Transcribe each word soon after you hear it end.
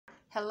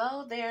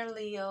Hello there,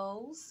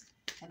 Leos,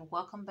 and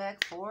welcome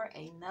back for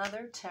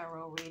another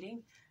tarot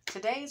reading.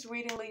 Today's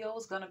reading, Leo,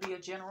 is going to be a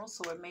general,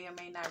 so it may or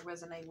may not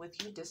resonate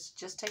with you.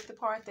 Just take the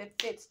part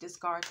that fits,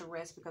 discard the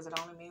rest, because it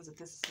only means that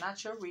this is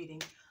not your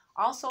reading.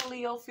 Also,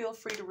 Leo, feel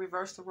free to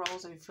reverse the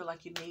roles if you feel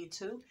like you need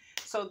to.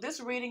 So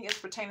this reading is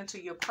pertaining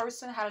to your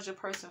person. How does your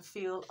person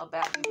feel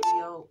about you,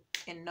 Leo,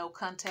 in no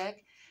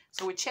contact?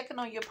 So we're checking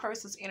on your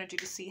person's energy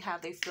to see how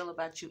they feel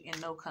about you in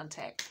no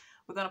contact.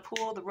 We're going to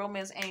pull the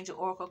Romance Angel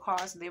Oracle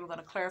cards, and then we're going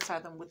to clarify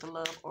them with the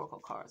Love Oracle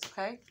cards,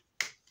 okay?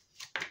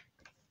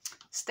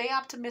 Stay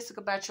optimistic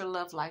about your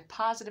love life.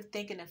 Positive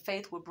thinking and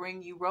faith will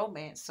bring you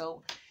romance.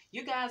 So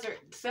you guys are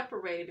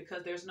separated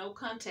because there's no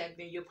contact.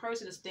 Then your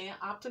person is staying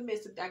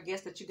optimistic, I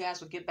guess, that you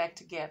guys will get back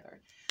together.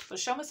 So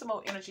show me some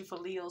more energy for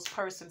Leo's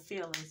person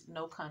feelings,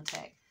 no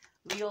contact.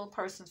 Leo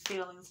person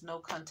feelings, no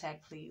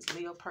contact, please.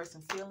 Leo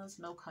person feelings,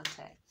 no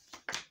contact.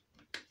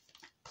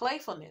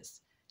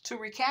 Playfulness. To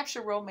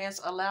recapture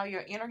romance, allow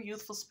your inner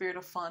youthful spirit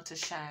of fun to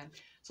shine.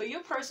 So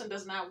your person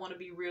does not want to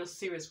be real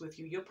serious with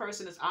you. Your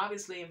person is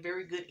obviously in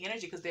very good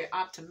energy because they're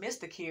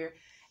optimistic here.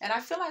 And I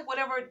feel like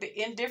whatever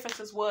the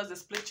indifferences was that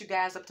split you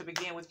guys up to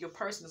begin with, your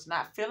person is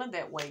not feeling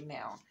that way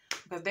now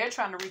because they're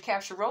trying to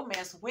recapture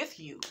romance with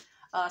you.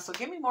 So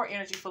give me more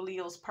energy for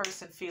Leo's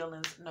person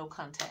feelings, no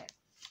contact.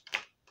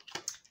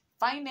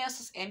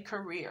 Finances and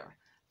career.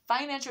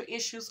 Financial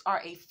issues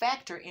are a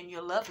factor in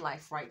your love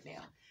life right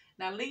now.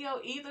 Now, Leo,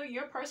 either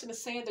your person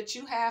is saying that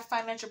you have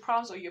financial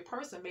problems or your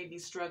person may be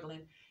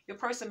struggling. Your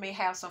person may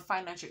have some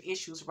financial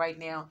issues right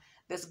now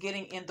that's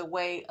getting in the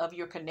way of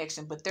your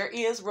connection. But there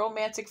is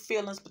romantic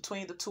feelings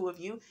between the two of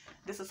you.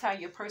 This is how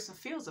your person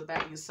feels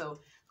about you. So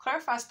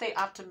clarify, stay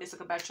optimistic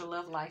about your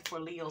love life for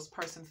Leo's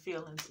person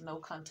feelings. No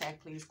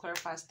contact, please.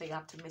 Clarify, stay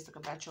optimistic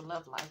about your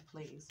love life,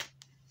 please.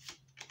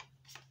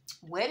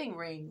 Wedding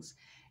rings.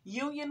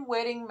 Union,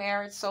 wedding,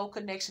 marriage, soul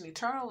connection,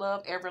 eternal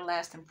love,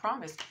 everlasting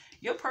promise.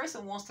 Your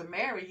person wants to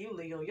marry you,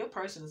 Leo. Your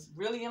person is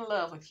really in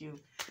love with you.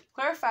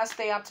 Clarify,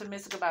 stay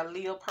optimistic about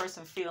Leo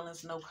person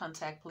feelings. No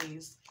contact,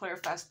 please.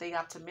 Clarify, stay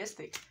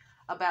optimistic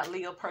about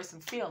Leo person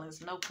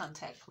feelings. No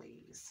contact,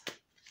 please.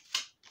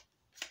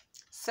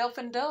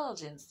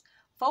 Self-indulgence.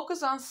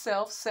 Focus on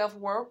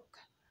self-work.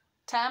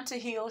 Time to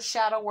heal,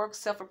 shadow work,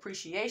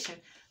 self-appreciation.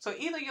 So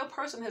either your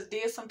person has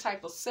did some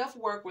type of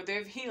self-work where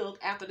they've healed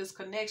after this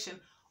connection,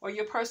 or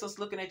your person's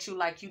looking at you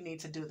like you need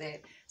to do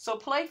that. So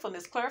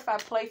playfulness, clarify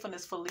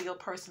playfulness for Leo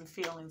person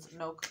feelings,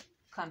 no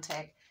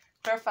contact.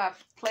 Clarify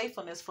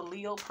playfulness for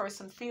Leo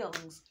person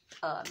feelings,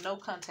 no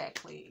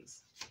contact,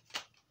 please.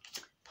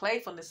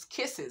 Playfulness,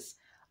 kisses.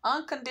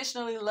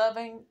 Unconditionally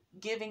loving,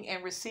 giving,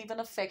 and receiving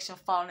affection,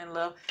 falling in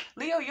love.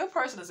 Leo, your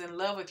person is in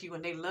love with you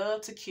and they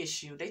love to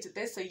kiss you.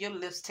 They say your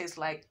lips taste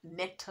like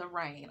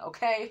nectarine,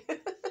 okay?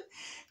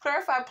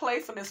 Clarify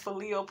playfulness for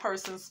Leo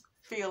person's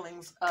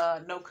feelings,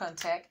 no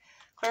contact.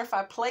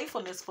 Clarify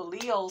playfulness for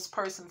Leo's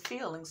person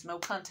feelings, no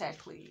contact,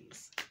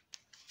 please.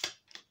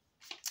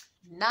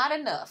 Not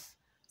enough.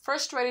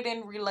 Frustrated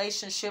in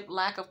relationship,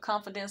 lack of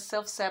confidence,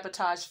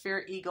 self-sabotage,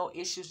 fear, ego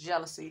issues,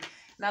 jealousy.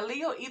 Now,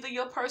 Leo, either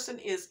your person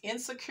is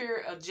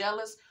insecure or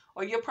jealous,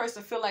 or your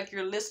person feel like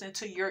you're listening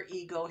to your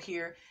ego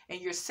here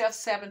and you're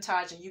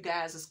self-sabotaging you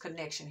guys'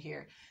 connection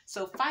here.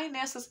 So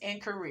finances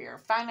and career.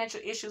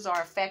 Financial issues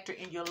are a factor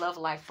in your love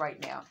life right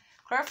now.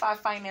 Clarify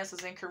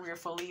finances and career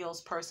for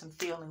Leo's person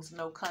feelings.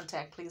 No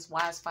contact, please.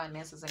 Wise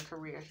finances and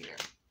career here.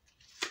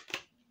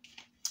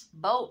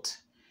 Boat.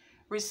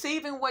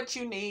 Receiving what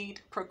you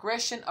need.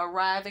 Progression,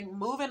 arriving,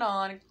 moving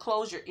on,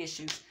 closure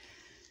issues.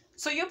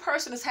 So your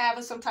person is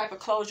having some type of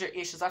closure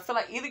issues. I feel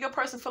like either your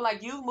person feel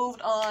like you've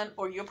moved on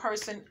or your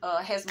person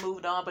has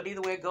moved on. But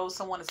either way it goes,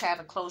 someone is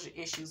having closure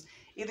issues.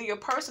 Either your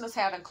person is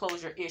having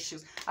closure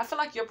issues. I feel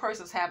like your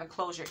person is having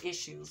closure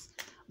issues.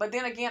 But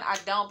then again, I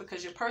don't,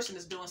 because your person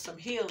is doing some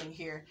healing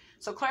here.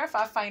 So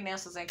clarify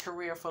finances and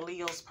career for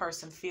Leo's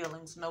person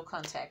feelings. No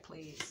contact,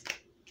 please.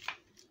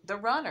 The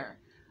runner.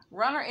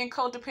 Runner in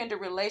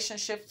codependent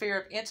relationship, fear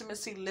of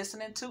intimacy,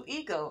 listening to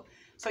ego.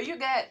 So you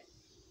got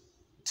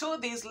two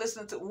of these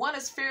listening to. One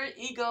is fear,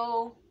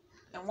 ego,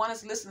 and one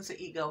is listening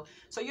to ego.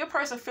 So your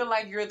person feel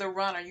like you're the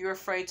runner. You're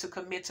afraid to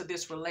commit to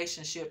this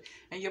relationship.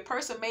 And your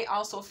person may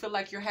also feel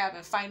like you're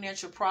having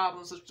financial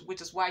problems,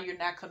 which is why you're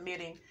not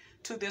committing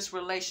to this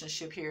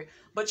relationship here.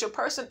 But your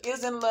person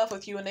is in love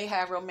with you and they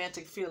have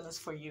romantic feelings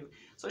for you.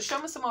 So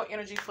show me some more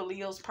energy for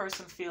Leo's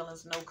person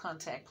feelings. No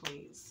contact,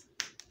 please.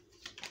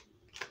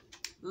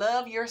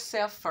 Love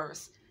yourself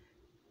first.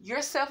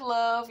 Your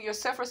self-love, your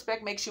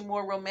self-respect makes you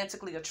more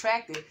romantically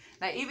attractive.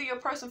 Now, either your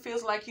person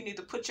feels like you need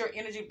to put your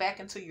energy back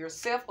into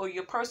yourself, or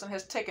your person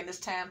has taken this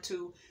time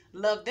to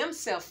love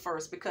themselves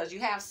first because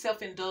you have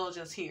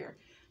self-indulgence here.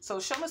 So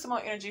show me some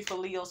more energy for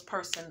Leo's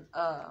person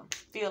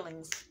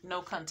feelings.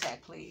 No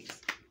contact,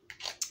 please.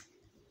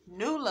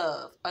 New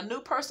love. A new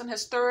person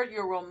has stirred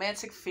your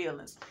romantic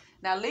feelings.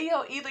 Now,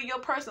 Leo, either your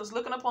person is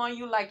looking upon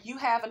you like you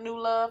have a new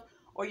love,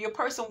 or your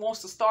person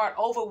wants to start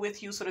over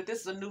with you so that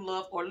this is a new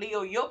love. Or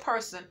Leo, your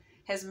person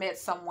has met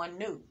someone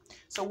new.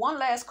 So one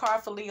last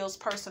card for Leo's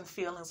person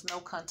feelings, no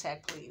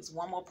contact, please.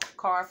 One more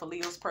card for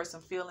Leo's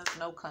person feelings,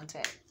 no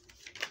contact.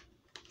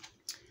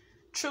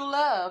 True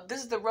love.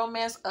 This is the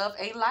romance of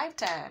a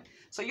lifetime.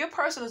 So your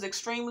person is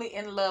extremely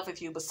in love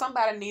with you, but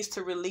somebody needs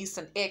to release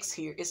an ex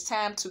here. It's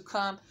time to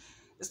come.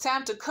 It's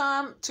time to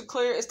come to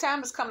clear. It's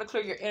time to come to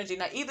clear your energy.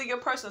 Now, either your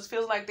person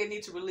feels like they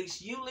need to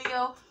release you,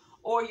 Leo,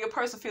 or your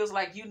person feels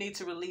like you need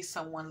to release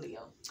someone,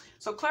 Leo.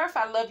 So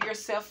clarify love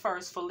yourself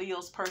first for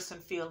Leo's person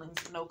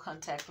feelings. No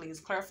contact, please.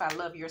 Clarify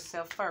love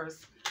yourself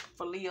first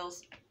for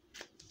Leo's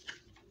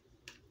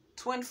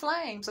twin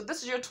flame. So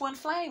this is your twin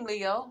flame,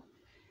 Leo.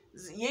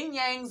 Yin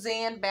yang,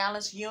 zen,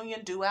 balance,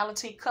 union,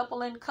 duality,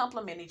 coupling,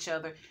 complement each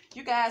other.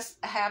 You guys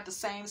have the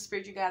same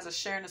spirit. You guys are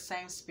sharing the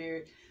same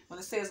spirit. When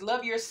it says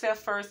love yourself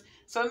first,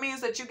 so it means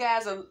that you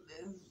guys are,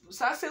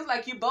 so it feels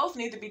like you both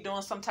need to be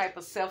doing some type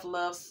of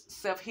self-love,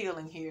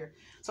 self-healing here.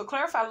 So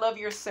clarify love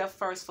yourself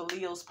first for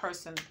Leo's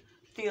person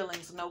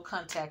feelings, no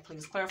contact,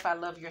 please. Clarify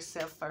love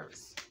yourself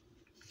first.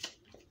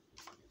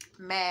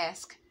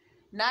 Mask.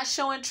 Not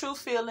showing true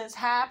feelings,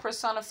 hide,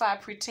 personify,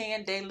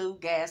 pretend, delude,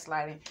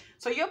 gaslighting.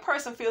 So your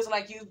person feels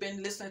like you've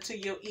been listening to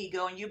your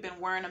ego and you've been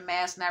wearing a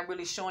mask, not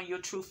really showing your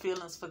true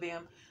feelings for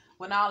them,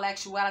 when all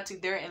actuality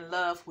they're in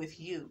love with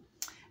you.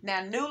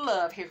 Now, new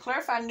love here.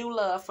 Clarify new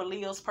love for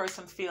Leo's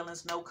person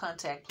feelings, no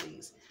contact,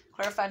 please.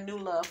 Clarify new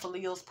love for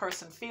Leo's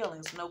person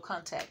feelings, no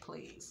contact,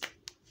 please.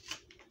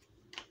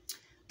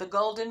 The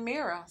golden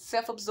mirror.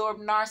 Self-absorbed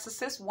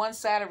narcissist,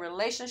 one-sided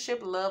relationship,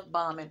 love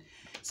bombing.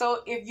 So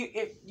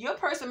if your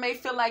person may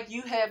feel like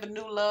you have a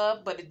new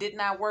love, but it did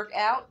not work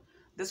out,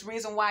 this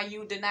reason why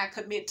you did not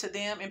commit to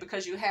them, and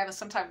because you're having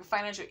some type of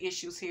financial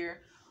issues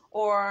here,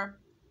 or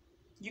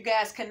you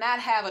guys cannot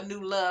have a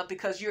new love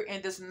because you're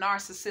in this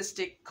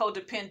narcissistic,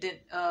 codependent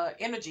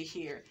energy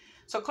here.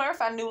 So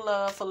clarify new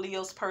love for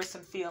Leo's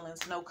person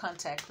feelings, no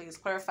contact, please.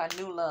 Clarify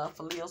new love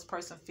for Leo's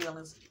person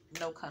feelings,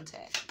 no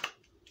contact.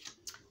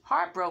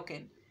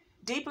 Heartbroken.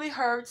 Deeply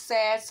hurt,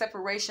 sad,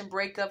 separation,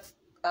 breakup,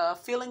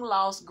 feeling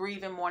lost,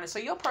 grieving, mourning. So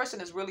your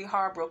person is really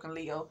heartbroken,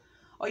 Leo.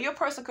 Or your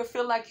person could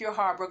feel like you're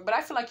heartbroken. But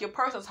I feel like your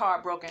person's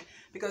heartbroken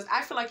because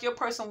I feel like your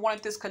person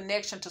wanted this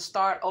connection to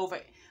start over.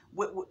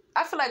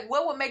 I feel like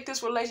what would make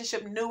this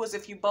relationship new is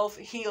if you both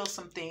heal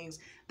some things.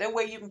 That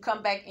way you can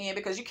come back in,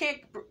 because you can't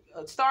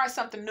start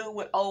something new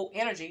with old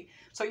energy.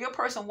 So your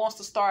person wants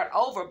to start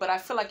over, but I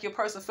feel like your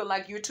person feel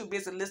like you're too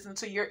busy listening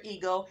to your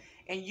ego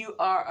and you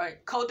are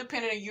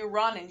codependent and you're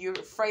running. You're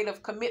afraid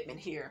of commitment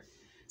here.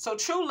 So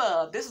true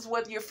love, this is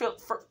what your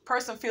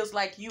person feels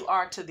like you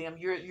are to them.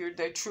 You're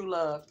their true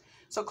love.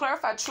 So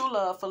clarify true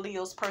love for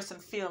Leo's person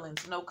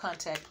feelings, no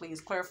contact, please.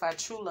 Clarify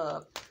true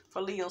love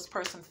for Leo's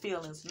person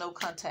feelings, no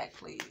contact,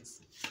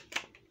 please.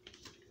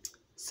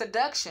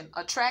 Seduction,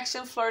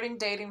 attraction, flirting,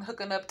 dating,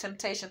 hooking up,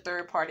 temptation,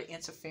 third-party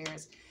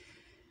interference.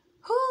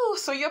 Whew,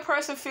 so your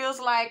person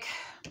feels like,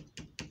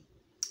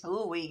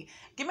 ooh-wee.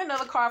 Give me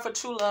another card for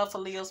true love for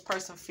Leo's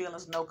person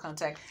feelings, no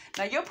contact.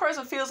 Now, your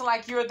person feels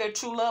like you're their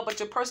true love, but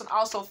your person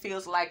also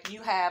feels like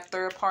you have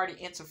third-party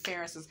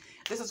interferences.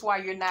 This is why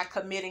you're not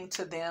committing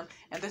to them,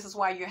 and this is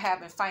why you're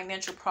having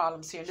financial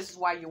problems here. This is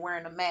why you're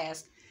wearing a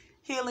mask.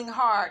 Healing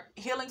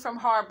from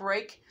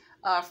heartbreak,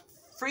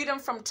 freedom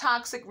from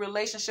toxic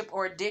relationship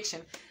or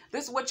addiction.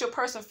 This is what your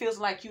person feels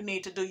like you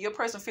need to do. Your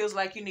person feels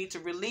like you need to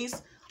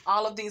release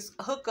all of these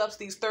hookups,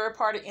 these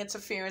third-party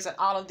interference, and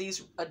all of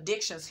these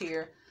addictions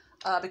here,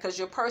 because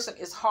your person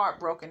is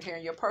heartbroken here,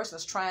 and your person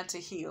is trying to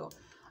heal.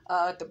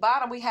 At the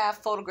bottom, we have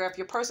photograph.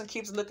 Your person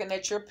keeps looking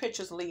at your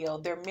pictures, Leo.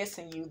 They're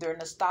missing you. They're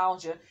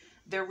nostalgia.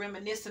 They're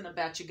reminiscing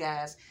about you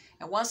guys.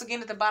 And once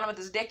again, at the bottom of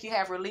this deck, you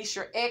have release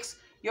your ex.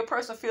 Your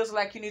person feels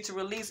like you need to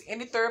release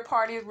any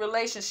third-party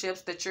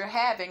relationships that you're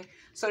having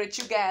so that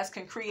you guys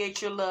can create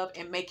your love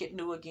and make it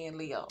new again,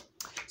 Leo.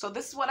 So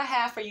this is what I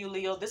have for you,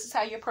 Leo. This is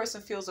how your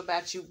person feels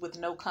about you with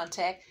no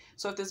contact.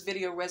 So if this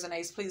video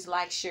resonates, please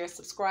like, share,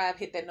 subscribe,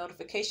 hit that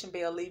notification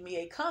bell, leave me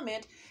a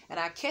comment, and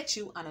I'll catch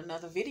you on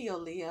another video,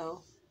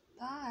 Leo.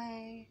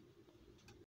 Bye.